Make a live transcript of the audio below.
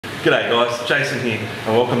G'day guys, Jason here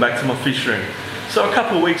and welcome back to my fish room. So a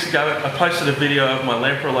couple of weeks ago I posted a video of my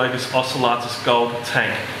Lamprologus Ocellatus Gold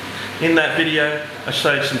tank. In that video I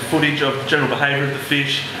showed some footage of the general behaviour of the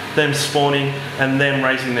fish, them spawning and them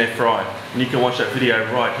raising their fry. And you can watch that video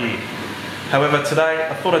right here. However, today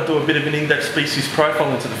I thought I'd do a bit of an in-depth species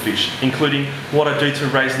profile into the fish, including what I do to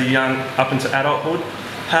raise the young up into adulthood,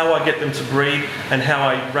 how I get them to breed and how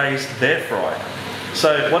I raise their fry.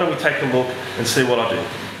 So why don't we take a look and see what I do.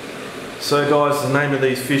 So guys, the name of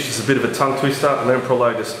these fish is a bit of a tongue twister,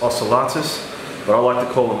 Lamprologus Ocellatus, but I like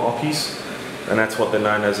to call them Ockies, and that's what they're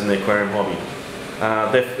known as in the aquarium hobby.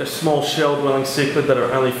 They're a small shell-dwelling cichlid that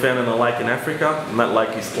are only found in a lake in Africa, and that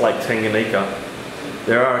lake is Lake Tanganyikan.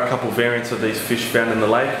 There are a couple variants of these fish found in the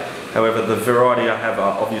lake, however the variety I have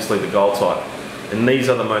are obviously the gold type, and these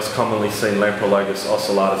are the most commonly seen Lamprologus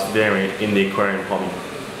Ocellatus variant in the aquarium hobby.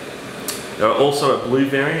 There are also a blue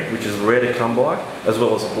variant, which is rare to come by, as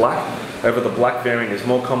well as a black. However, the black variant is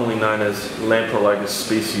more commonly known as Neolamprologus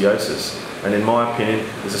Speciosus, and in my opinion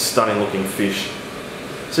is a stunning looking fish.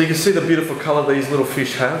 So you can see the beautiful colour these little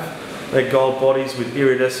fish have. They're gold bodies with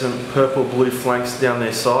iridescent purple-blue flanks down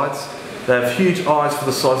their sides. They have huge eyes for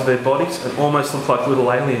the size of their bodies and almost look like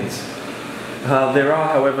little aliens. There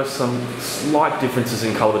are, however, some slight differences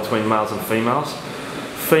in colour between males and females.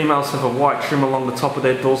 Females have a white trim along the top of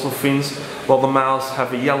their dorsal fins, while the males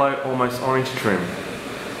have a yellow, almost orange trim.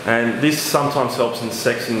 And this sometimes helps in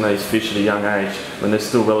sexing these fish at a young age when they're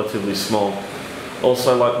still relatively small.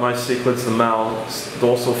 Also, like most cichlids, the male's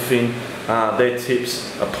dorsal fin, their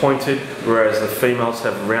tips are pointed, whereas the females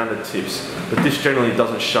have rounded tips. But this generally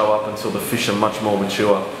doesn't show up until the fish are much more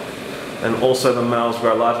mature. And also the males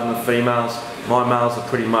grow larger than the females. My males are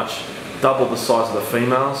pretty much double the size of the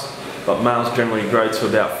females, but males generally grow to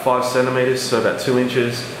about 5 centimetres, so about 2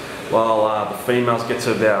 inches, while the females get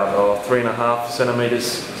to about 3.5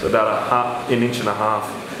 centimetres, so about an inch and a half.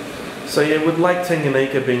 So yeah, with Lake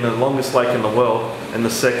Tanganyikan being the longest lake in the world and the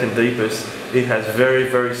second deepest, it has very,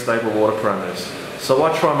 very stable water parameters. So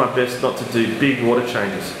I try my best not to do big water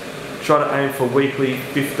changes. Try to aim for weekly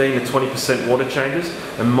 15 to 20% water changes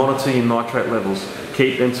and monitor your nitrate levels.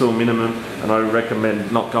 Keep them to a minimum, and I recommend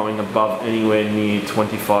not going above anywhere near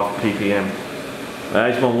 25 ppm. I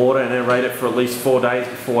age my water and aerate it for at least 4 days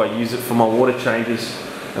before I use it for my water changes,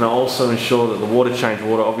 and I also ensure that the water change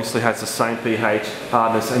water obviously has the same pH,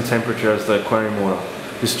 hardness and temperature as the aquarium water.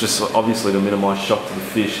 This is just obviously to minimise shock to the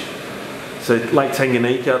fish. So Lake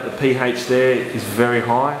Tanganyikan, the pH there is very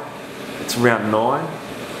high, it's around 9.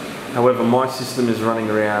 However, my system is running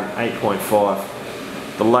around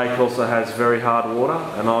 8.5. The lake also has very hard water,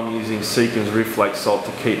 and I'm using Seacom's Reef Lake salt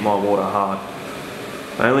to keep my water hard.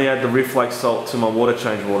 I only add the Reef Lake salt to my water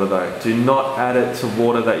change water though. Do not add it to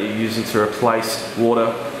water that you're using to replace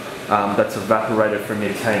water that's evaporated from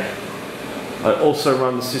your tank. I also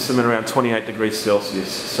run the system at around 28 degrees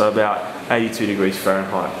Celsius, so about 82 degrees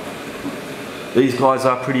Fahrenheit. These guys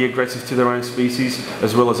are pretty aggressive to their own species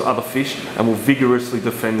as well as other fish and will vigorously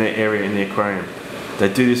defend their area in the aquarium.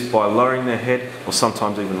 They do this by lowering their head or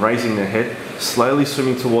sometimes even raising their head, slowly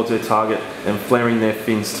swimming towards their target and flaring their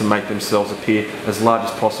fins to make themselves appear as large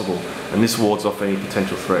as possible, and this wards off any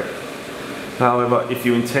potential threat. However, if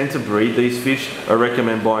you intend to breed these fish, I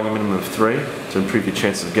recommend buying a minimum of 3 to improve your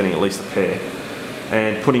chances of getting at least a pair,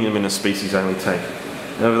 and putting them in a species only tank.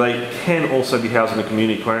 Now, they can also be housed in a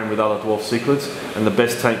community aquarium with other dwarf cichlids, and the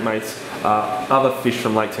best tank mates are other fish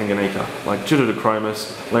from Lake Tanganyikan, like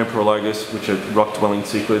Julidochromis, Lamprologus, which are rock-dwelling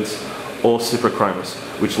cichlids, or Cyprochromis,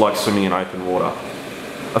 which like swimming in open water.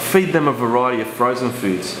 I feed them a variety of frozen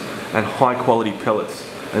foods and high-quality pellets,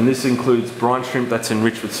 and this includes brine shrimp that's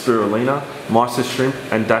enriched with spirulina, mysis shrimp,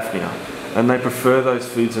 and daphnia, and they prefer those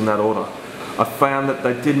foods in that order. I found that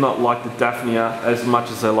they did not like the daphnia as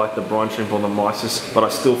much as they like the brine shrimp or the mysis, but I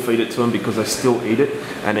still feed it to them because they still eat it,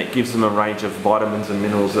 and it gives them a range of vitamins and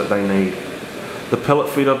minerals that they need. The pellet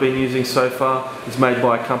feed I've been using so far is made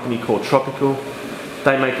by a company called Tropical.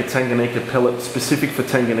 They make a Tanganyikan pellet specific for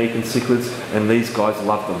Tanganyikan cichlids, and these guys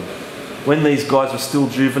love them. When these guys were still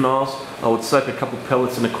juveniles, I would soak a couple of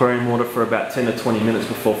pellets in aquarium water for about 10 to 20 minutes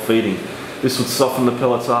before feeding. This would soften the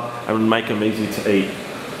pellets up and would make them easy to eat.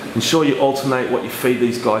 Ensure you alternate what you feed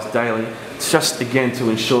these guys daily, just again to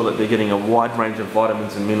ensure that they're getting a wide range of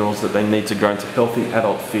vitamins and minerals that they need to grow into healthy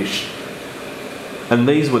adult fish. And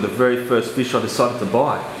these were the very first fish I decided to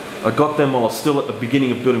buy. I got them while I was still at the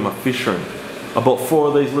beginning of building my fish room. I bought 4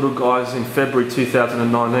 of these little guys in February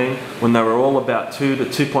 2019 when they were all about 2 to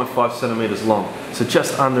 2.5 centimetres long, so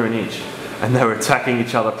just under an inch. And they were attacking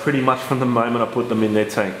each other pretty much from the moment I put them in their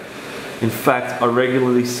tank. In fact, I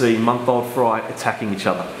regularly see month-old fry attacking each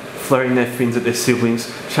other. flaring their fins at their siblings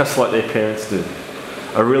just like their parents do.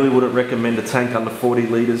 I really wouldn't recommend a tank under 40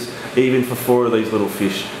 litres, even for 4 of these little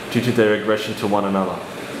fish, due to their aggression to one another.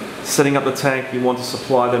 Setting up the tank, you want to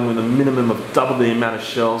supply them with a minimum of double the amount of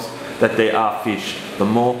shells that there are fish. The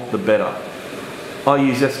more, the better. I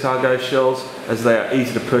use escargot shells as they are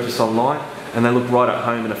easy to purchase online and they look right at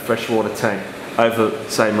home in a freshwater tank over,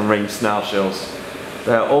 say, marine snail shells.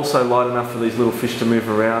 They are also light enough for these little fish to move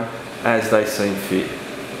around as they seem fit.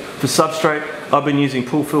 For substrate, I've been using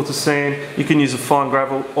pool filter sand. You can use a fine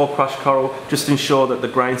gravel or crushed coral. Just ensure that the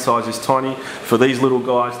grain size is tiny for these little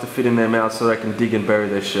guys to fit in their mouths so they can dig and bury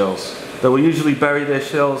their shells. They will usually bury their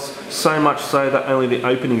shells so much so that only the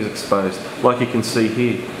opening is exposed, like you can see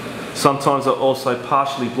here. Sometimes they'll also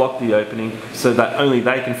partially block the opening so that only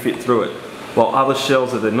they can fit through it, while other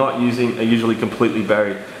shells that they're not using are usually completely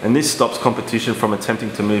buried, and this stops competition from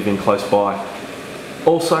attempting to move in close by.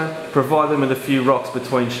 Also, provide them with a few rocks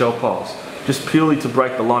between shell piles, just purely to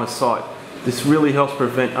break the line of sight. This really helps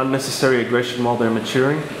prevent unnecessary aggression while they're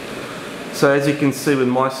maturing. So as you can see with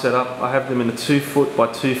my setup, I have them in a 2 foot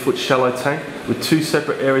by 2 foot shallow tank with 2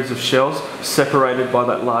 separate areas of shells separated by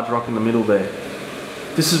that large rock in the middle there.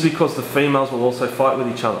 This is because the females will also fight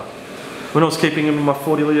with each other. When I was keeping him in my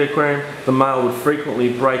 40 litre aquarium, the male would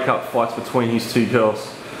frequently break up fights between his 2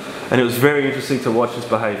 girls, and it was very interesting to watch his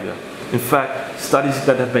behaviour. In fact, studies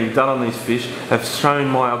that have been done on these fish have shown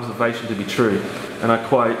my observation to be true, and I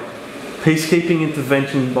quote, "Peacekeeping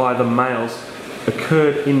intervention by the males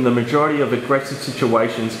occurred in the majority of aggressive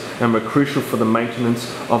situations and were crucial for the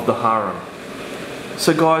maintenance of the harem."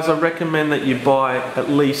 So guys, I recommend that you buy at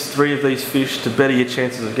least 3 of these fish to better your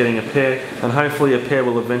chances of getting a pair, and hopefully a pair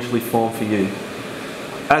will eventually form for you.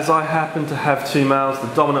 As I happen to have 2 males,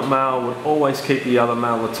 the dominant male would always keep the other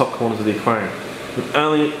male in the top corners of the aquarium. Would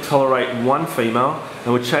only tolerate 1 female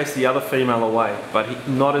and would chase the other female away, but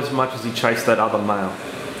not as much as he chased that other male.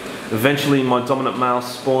 Eventually my dominant male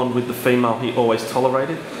spawned with the female he always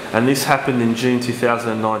tolerated, and this happened in June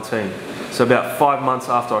 2019, so about 5 months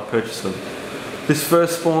after I purchased them. This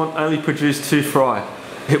first spawn only produced 2 fry.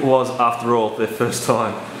 It was, after all, their first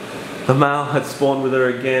time. The male had spawned with her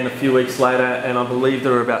again a few weeks later, and I believe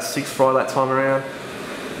there were about 6 fry that time around.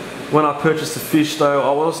 When I purchased the fish though,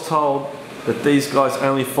 I was told that these guys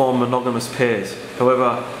only form monogamous pairs.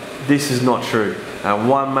 However, this is not true, and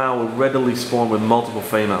one male will readily spawn with multiple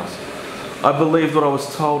females. I believed what I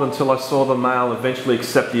was told until I saw the male eventually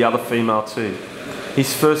accept the other female too.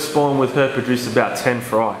 His first spawn with her produced about 10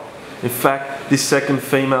 fry. In fact, this second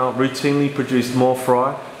female routinely produced more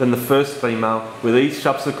fry than the first female, with each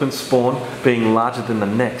subsequent spawn being larger than the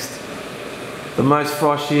next. The most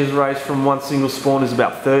fry she has raised from one single spawn is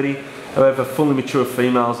about 30. However, fully mature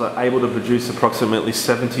females are able to produce approximately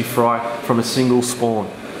 70 fry from a single spawn,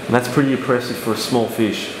 and that's pretty impressive for a small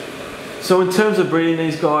fish. So in terms of breeding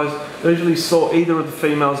these guys, I usually saw either of the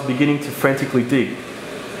females beginning to frantically dig.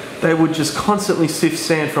 They would just constantly sift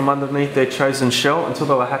sand from underneath their chosen shell until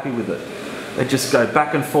they were happy with it. They'd just go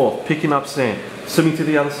back and forth, picking up sand, swimming to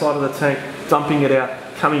the other side of the tank, dumping it out,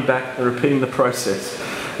 coming back and repeating the process.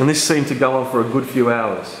 And this seemed to go on for a good few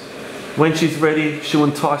hours. When she's ready, she'll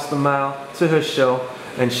entice the male to her shell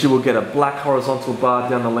and she will get a black horizontal bar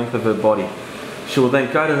down the length of her body. She will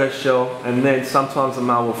then go to her shell, and then sometimes the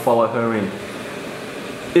male will follow her in.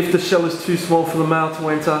 If the shell is too small for the male to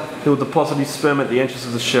enter, he will deposit his sperm at the entrance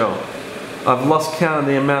of the shell. I've lost count of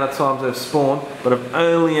the amount of times they've spawned, but I've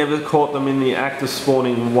only ever caught them in the act of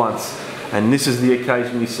spawning once, and this is the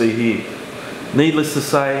occasion you see here. Needless to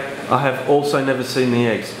say, I have also never seen the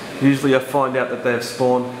eggs. Usually I find out that they have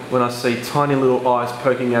spawned when I see tiny little eyes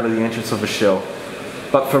poking out of the entrance of a shell.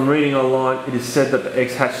 But from reading online, it is said that the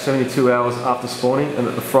eggs hatch 72 hours after spawning and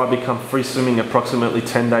that the fry become free swimming approximately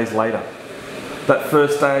 10 days later. That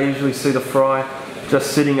first day I usually see the fry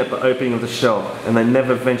just sitting at the opening of the shell, and they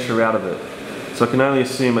never venture out of it. So I can only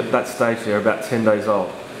assume at that stage they're about 10 days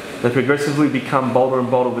old. They progressively become bolder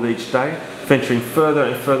and bolder with each day, venturing further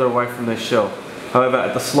and further away from their shell. However,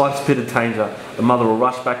 at the slightest bit of danger, the mother will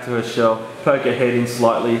rush back to her shell, poke her head in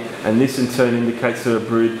slightly, and this in turn indicates to her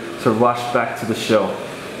brood to rush back to the shell.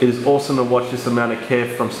 It is awesome to watch this amount of care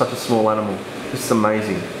from such a small animal. It's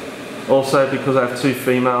amazing. Also, because I have 2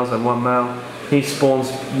 females and 1 male, he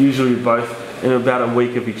spawns usually both in about a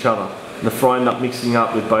week of each other. The fry end up mixing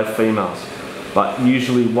up with both females, but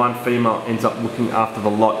usually one female ends up looking after the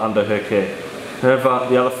lot under her care. However,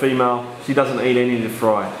 the other female, she doesn't eat any of the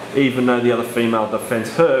fry, even though the other female defends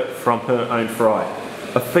her from her own fry.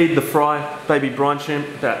 I feed the fry baby brine shrimp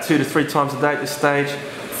about 2 to 3 times a day at this stage.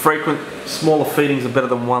 Frequent, smaller feedings are better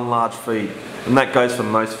than one large feed, and that goes for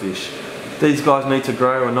most fish. These guys need to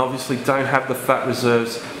grow and obviously don't have the fat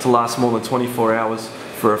reserves to last more than 24 hours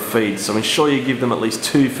for a feed, so ensure you give them at least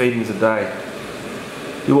 2 feedings a day.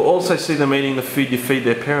 You will also see them eating the food you feed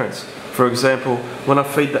their parents. For example, when I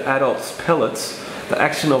feed the adults pellets, the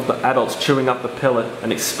action of the adults chewing up the pellet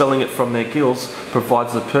and expelling it from their gills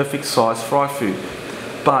provides the perfect size fry food.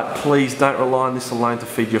 But please don't rely on this alone to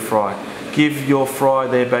feed your fry. Give your fry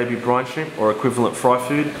their baby brine shrimp or equivalent fry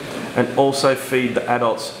food, and also feed the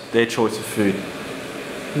adults their choice of food.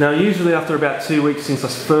 Now usually after about 2 weeks since I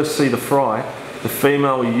first see the fry, the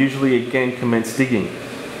female will usually again commence digging.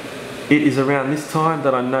 It is around this time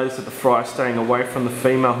that I notice that the fry is staying away from the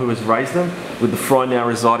female who has raised them, with the fry now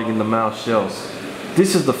residing in the male shells.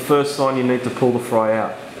 This is the first sign you need to pull the fry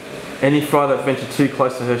out. Any fry that venture too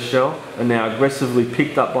close to her shell are now aggressively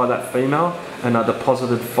picked up by that female and are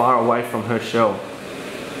deposited far away from her shell.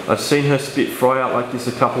 I've seen her spit fry out like this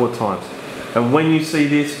a couple of times. And when you see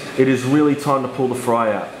this, it is really time to pull the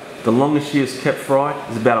fry out. The longest she has kept fry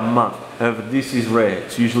is about a month. However, this is rare.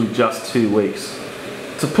 It's usually just 2 weeks.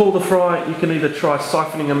 To pull the fry, you can either try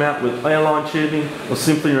siphoning them out with airline tubing or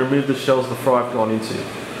simply remove the shells the fry have gone into.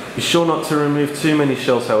 Be sure not to remove too many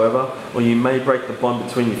shells, however, or you may break the bond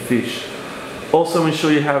between your fish. Also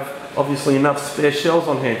ensure you have obviously enough spare shells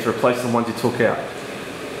on hand to replace the ones you took out.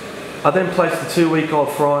 I then place the 2-week-old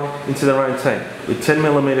fry into their own tank with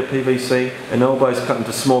 10mm PVC and elbows cut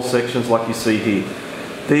into small sections like you see here.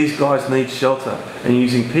 These guys need shelter, and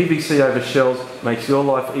using PVC over shells makes your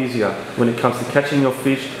life easier when it comes to catching your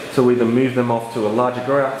fish to either move them off to a larger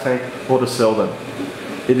grow-out tank or to sell them.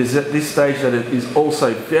 It is at this stage that it is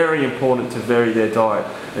also very important to vary their diet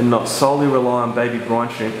and not solely rely on baby brine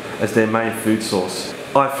shrimp as their main food source.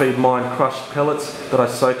 I feed mine crushed pellets that I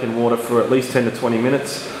soak in water for at least 10 to 20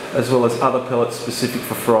 minutes, as well as other pellets specific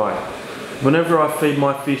for fry. Whenever I feed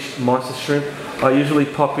my fish mysis shrimp, I usually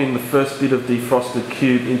pop in the first bit of defrosted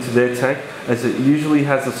cube into their tank, as it usually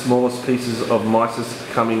has the smallest pieces of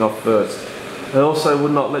mysis coming off first. I also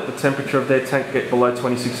would not let the temperature of their tank get below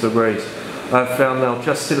 26 degrees. I have found they'll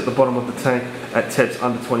just sit at the bottom of the tank at temps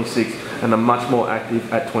under 26 and are much more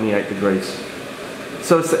active at 28 degrees.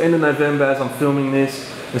 So it's the end of November as I'm filming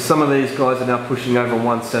this, and some of these guys are now pushing over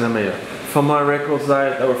 1 centimetre. For my records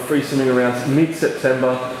though, they were free swimming around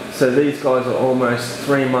mid-September, so these guys are almost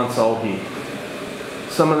 3 months old here.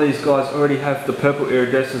 Some of these guys already have the purple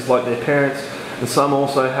iridescence like their parents, and some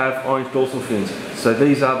also have orange dorsal fins, so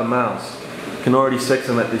these are the males. You can already sex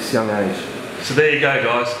them at this young age. So there you go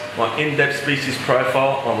guys, my in-depth species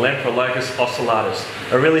profile on Lamprologus Ocellatus.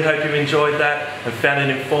 I really hope you enjoyed that and found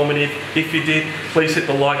it informative. If you did, please hit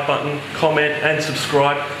the like button, comment and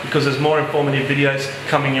subscribe, because there's more informative videos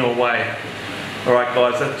coming your way. Alright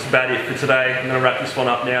guys, that's about it for today. I'm going to wrap this one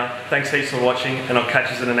up now. Thanks heaps for watching, and I'll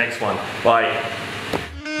catch you in the next one. Bye.